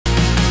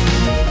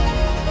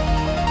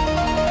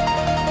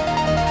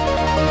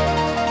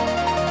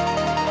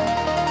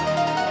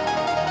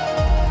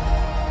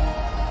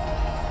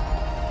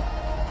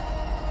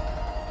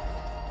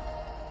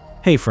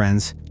Hey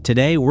friends,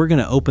 today we're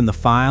going to open the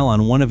file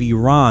on one of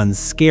Iran's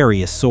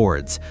scariest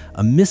swords,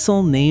 a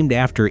missile named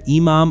after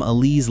Imam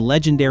Ali's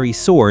legendary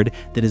sword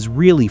that has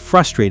really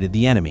frustrated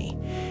the enemy.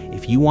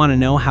 If you want to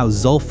know how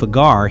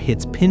Zolfaghar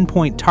hits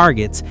pinpoint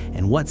targets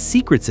and what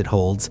secrets it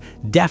holds,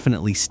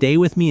 definitely stay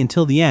with me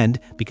until the end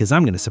because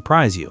I'm going to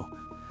surprise you.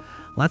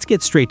 Let's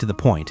get straight to the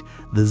point.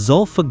 The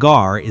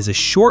Zolfaghar is a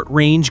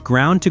short-range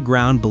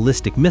ground-to-ground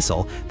ballistic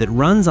missile that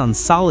runs on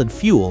solid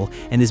fuel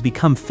and has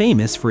become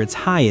famous for its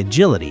high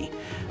agility.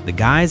 The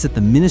guys at the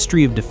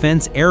Ministry of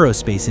Defense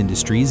Aerospace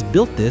Industries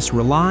built this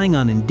relying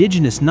on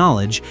indigenous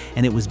knowledge,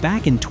 and it was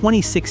back in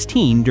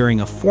 2016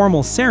 during a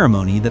formal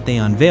ceremony that they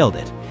unveiled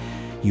it.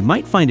 You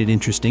might find it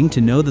interesting to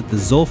know that the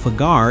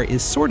Zolfaghar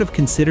is sort of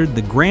considered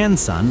the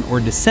grandson or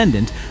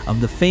descendant of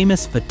the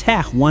famous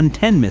Fateh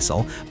 110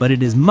 missile, but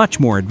it is much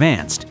more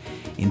advanced.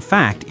 In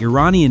fact,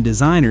 Iranian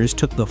designers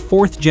took the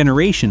fourth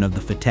generation of the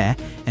Fateh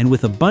and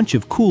with a bunch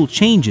of cool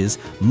changes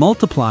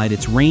multiplied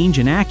its range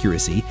and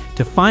accuracy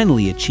to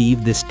finally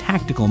achieve this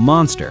tactical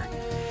monster.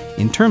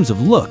 In terms of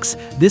looks,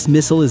 this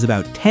missile is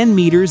about 10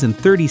 meters and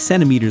 30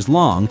 centimeters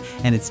long,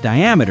 and its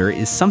diameter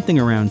is something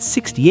around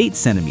 68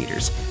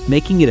 centimeters,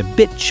 making it a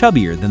bit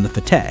chubbier than the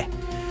Fateh.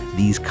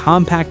 These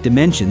compact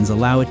dimensions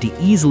allow it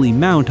to easily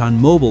mount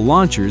on mobile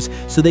launchers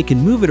so they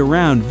can move it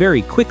around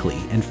very quickly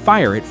and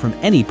fire it from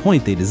any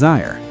point they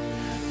desire.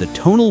 The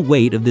total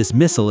weight of this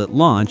missile at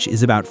launch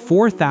is about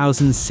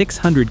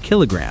 4,600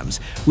 kilograms,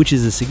 which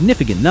is a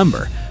significant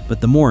number,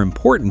 but the more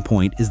important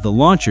point is the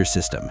launcher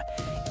system.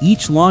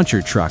 Each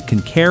launcher truck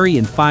can carry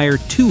and fire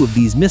 2 of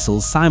these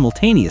missiles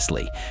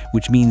simultaneously,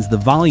 which means the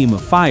volume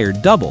of fire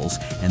doubles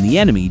and the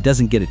enemy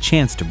doesn't get a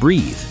chance to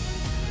breathe.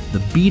 The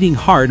beating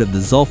heart of the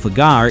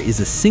Zolfaghar is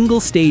a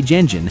single-stage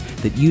engine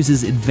that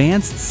uses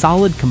advanced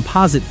solid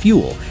composite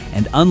fuel,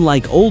 and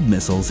unlike old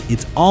missiles,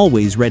 it's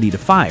always ready to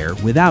fire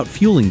without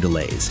fueling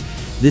delays.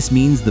 This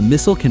means the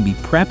missile can be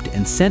prepped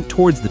and sent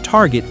towards the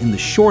target in the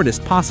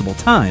shortest possible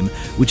time,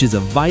 which is a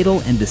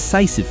vital and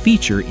decisive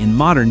feature in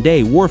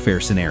modern-day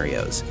warfare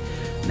scenarios.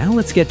 Now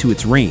let's get to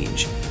its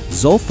range.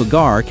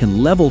 Zolfaghar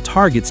can level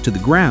targets to the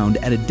ground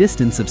at a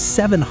distance of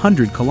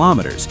 700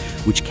 kilometers,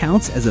 which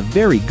counts as a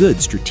very good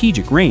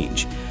strategic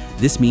range.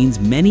 This means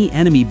many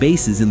enemy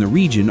bases in the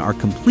region are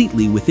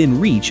completely within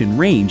reach and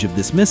range of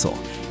this missile,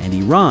 and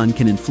Iran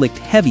can inflict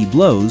heavy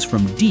blows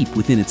from deep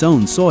within its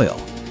own soil.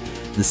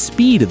 The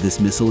speed of this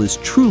missile is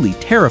truly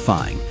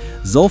terrifying.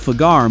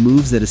 Zolfaghar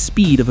moves at a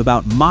speed of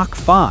about Mach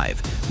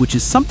 5, which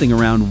is something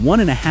around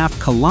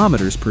 1.5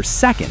 kilometers per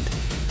second.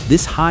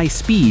 This high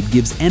speed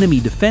gives enemy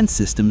defense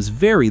systems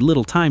very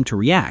little time to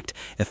react,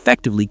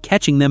 effectively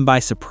catching them by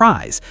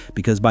surprise,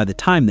 because by the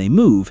time they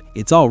move,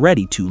 it's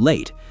already too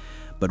late.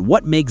 But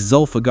what makes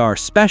Zolfaghar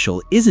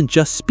special isn't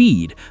just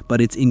speed, but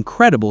its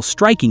incredible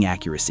striking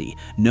accuracy,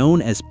 known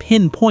as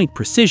pinpoint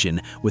precision,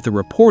 with a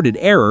reported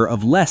error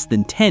of less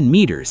than 10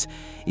 meters.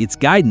 Its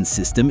guidance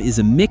system is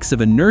a mix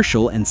of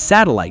inertial and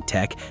satellite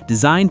tech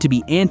designed to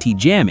be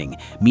anti-jamming,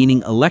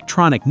 meaning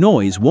electronic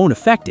noise won't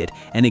affect it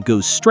and it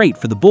goes straight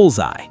for the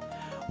bullseye.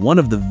 One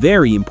of the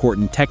very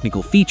important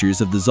technical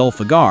features of the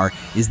Zolfaghar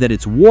is that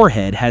its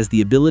warhead has the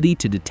ability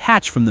to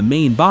detach from the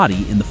main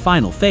body in the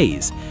final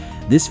phase.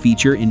 This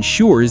feature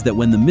ensures that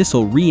when the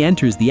missile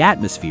re-enters the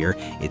atmosphere,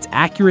 its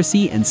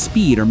accuracy and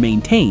speed are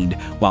maintained,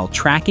 while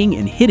tracking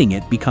and hitting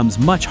it becomes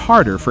much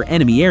harder for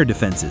enemy air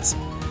defenses.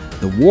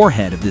 The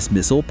warhead of this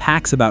missile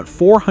packs about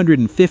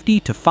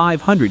 450 to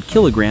 500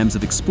 kilograms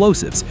of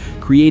explosives,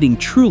 creating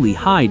truly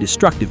high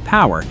destructive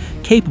power,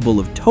 capable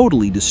of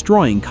totally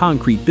destroying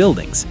concrete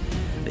buildings.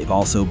 They've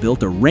also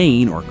built a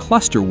rain or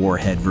cluster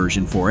warhead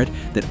version for it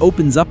that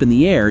opens up in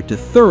the air to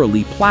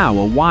thoroughly plow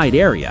a wide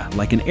area,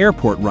 like an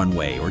airport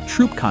runway or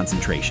troop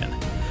concentration.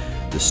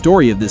 The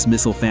story of this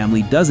missile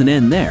family doesn't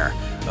end there.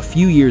 A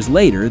few years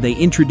later, they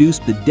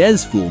introduced the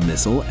Desfool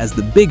missile as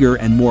the bigger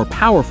and more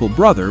powerful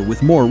brother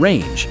with more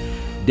range.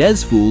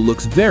 Desfool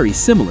looks very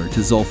similar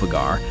to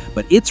Zolfaghar,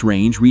 but its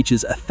range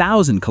reaches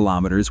 1,000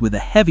 kilometers with a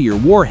heavier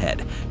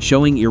warhead,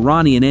 showing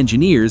Iranian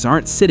engineers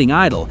aren't sitting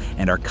idle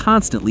and are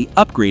constantly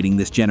upgrading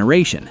this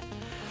generation.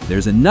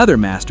 There's another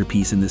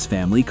masterpiece in this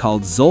family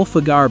called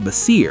Zolfaghar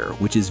Basir,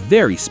 which is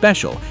very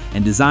special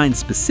and designed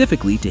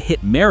specifically to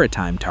hit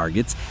maritime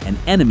targets and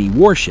enemy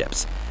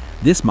warships.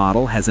 This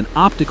model has an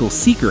optical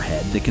seeker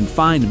head that can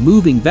find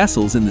moving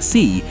vessels in the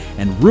sea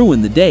and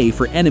ruin the day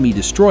for enemy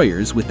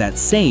destroyers with that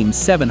same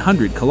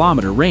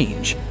 700-kilometer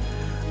range.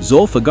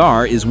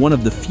 Zolfaghar is one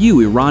of the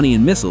few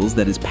Iranian missiles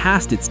that has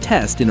passed its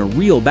test in a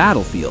real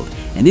battlefield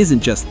and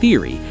isn't just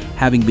theory,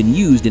 having been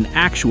used in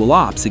actual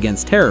ops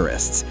against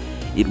terrorists.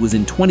 It was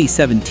in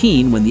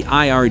 2017 when the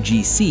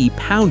IRGC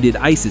pounded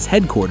ISIS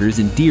headquarters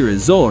in Deir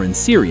ez-Zor in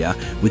Syria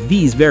with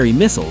these very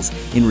missiles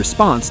in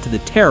response to the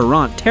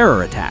Tehran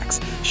terror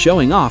attacks,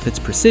 showing off its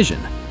precision.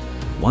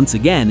 Once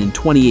again in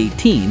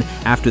 2018,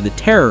 after the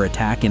terror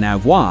attack in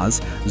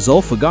Ahvaz,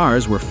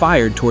 Zolfaghars were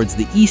fired towards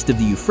the east of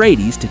the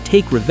Euphrates to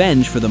take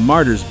revenge for the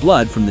martyrs'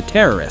 blood from the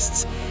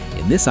terrorists.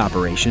 In this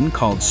operation,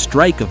 called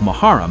Strike of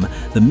Muharram,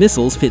 the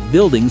missiles hit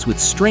buildings with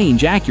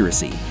strange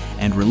accuracy,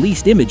 and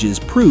released images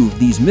prove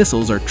these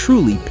missiles are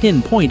truly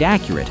pinpoint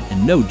accurate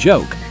and no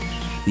joke.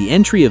 The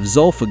entry of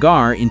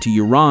Zolfaghar into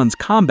Iran's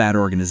combat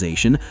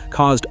organization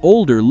caused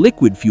older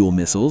liquid fuel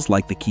missiles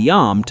like the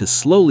Qiyam to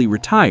slowly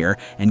retire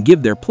and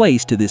give their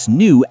place to this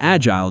new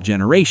agile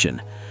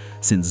generation.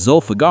 Since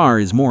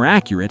Zolfaghar is more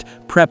accurate,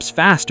 preps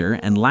faster,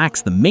 and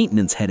lacks the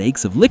maintenance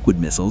headaches of liquid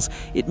missiles,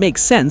 it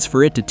makes sense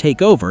for it to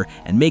take over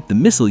and make the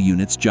missile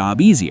unit's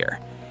job easier.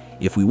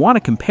 If we want to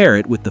compare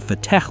it with the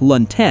Fateh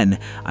Lun-10,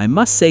 I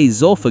must say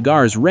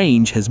Zolfaghar's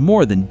range has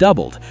more than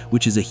doubled,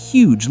 which is a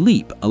huge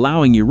leap,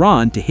 allowing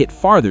Iran to hit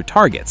farther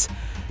targets.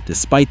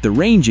 Despite the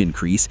range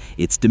increase,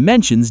 its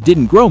dimensions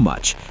didn't grow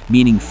much,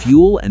 meaning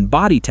fuel and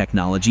body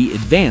technology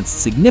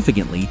advanced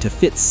significantly to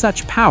fit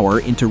such power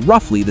into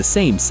roughly the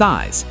same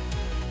size.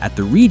 At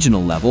the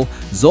regional level,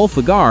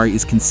 Zolfaghar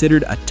is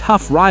considered a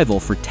tough rival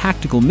for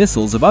tactical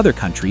missiles of other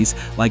countries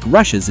like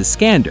Russia's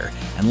Iskander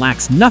and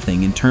lacks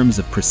nothing in terms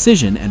of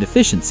precision and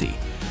efficiency.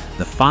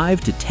 The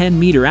 5 to 10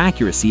 meter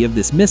accuracy of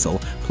this missile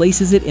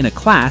places it in a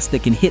class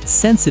that can hit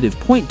sensitive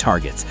point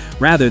targets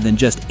rather than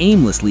just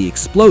aimlessly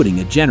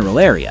exploding a general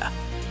area.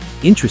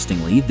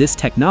 Interestingly, this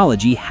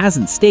technology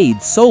hasn't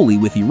stayed solely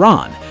with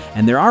Iran,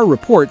 and there are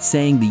reports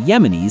saying the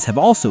Yemenis have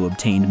also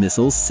obtained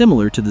missiles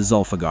similar to the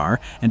Zolfaghar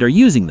and are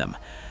using them.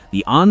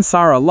 The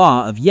Ansar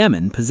Allah of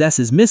Yemen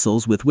possesses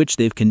missiles with which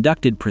they've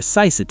conducted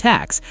precise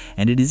attacks,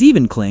 and it is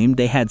even claimed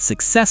they had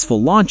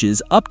successful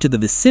launches up to the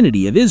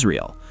vicinity of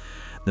Israel.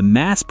 The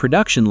mass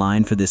production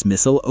line for this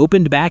missile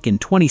opened back in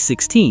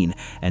 2016,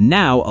 and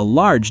now a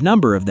large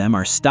number of them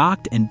are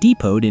stocked and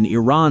depoted in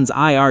Iran's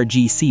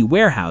IRGC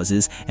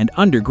warehouses and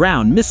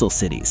underground missile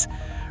cities.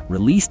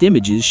 Released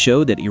images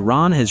show that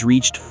Iran has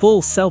reached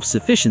full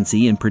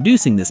self-sufficiency in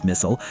producing this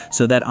missile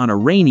so that on a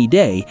rainy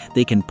day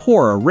they can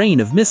pour a rain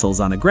of missiles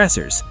on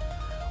aggressors.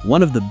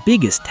 One of the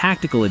biggest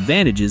tactical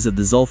advantages of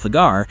the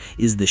Zolfaghar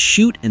is the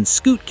shoot and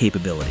scoot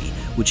capability,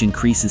 which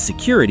increases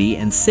security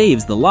and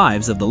saves the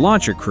lives of the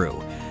launcher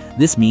crew.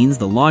 This means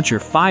the launcher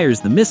fires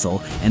the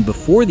missile and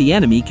before the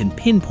enemy can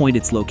pinpoint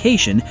its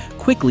location,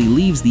 quickly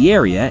leaves the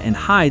area and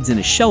hides in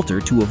a shelter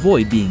to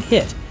avoid being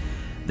hit.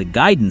 The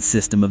guidance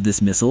system of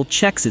this missile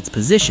checks its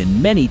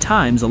position many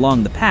times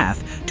along the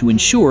path to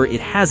ensure it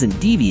hasn't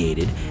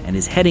deviated and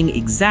is heading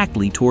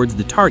exactly towards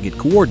the target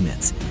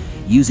coordinates.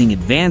 Using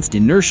advanced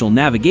inertial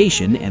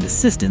navigation and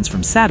assistance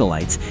from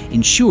satellites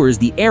ensures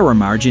the error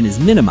margin is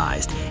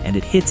minimized and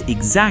it hits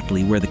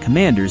exactly where the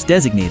commanders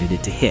designated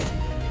it to hit.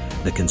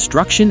 The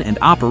construction and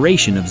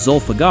operation of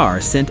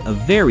Zolfaghar sent a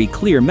very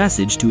clear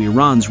message to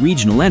Iran's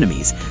regional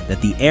enemies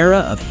that the era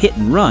of hit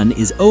and run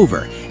is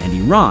over and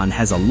Iran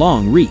has a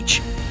long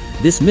reach.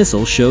 This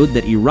missile showed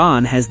that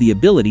Iran has the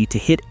ability to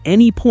hit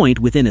any point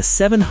within a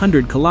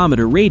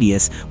 700-kilometer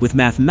radius with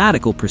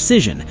mathematical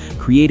precision,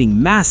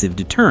 creating massive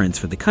deterrence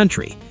for the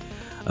country.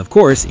 Of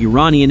course,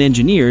 Iranian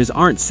engineers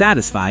aren't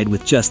satisfied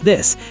with just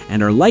this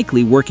and are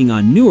likely working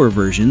on newer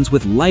versions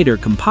with lighter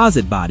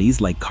composite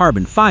bodies like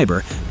carbon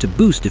fiber to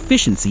boost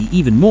efficiency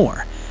even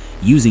more.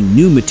 Using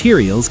new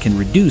materials can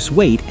reduce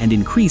weight and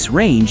increase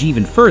range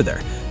even further,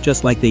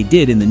 just like they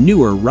did in the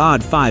newer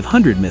Rod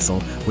 500 missile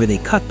where they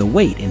cut the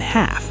weight in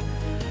half.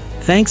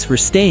 Thanks for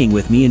staying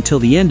with me until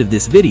the end of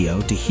this video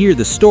to hear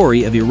the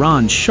story of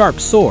Iran's sharp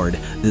sword,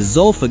 the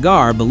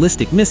Zolfaghar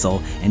ballistic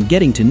missile, and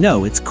getting to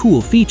know its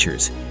cool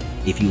features.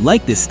 If you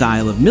like this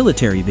style of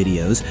military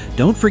videos,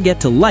 don't forget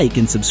to like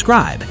and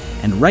subscribe,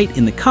 and write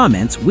in the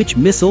comments which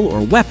missile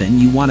or weapon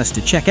you want us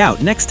to check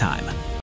out next time.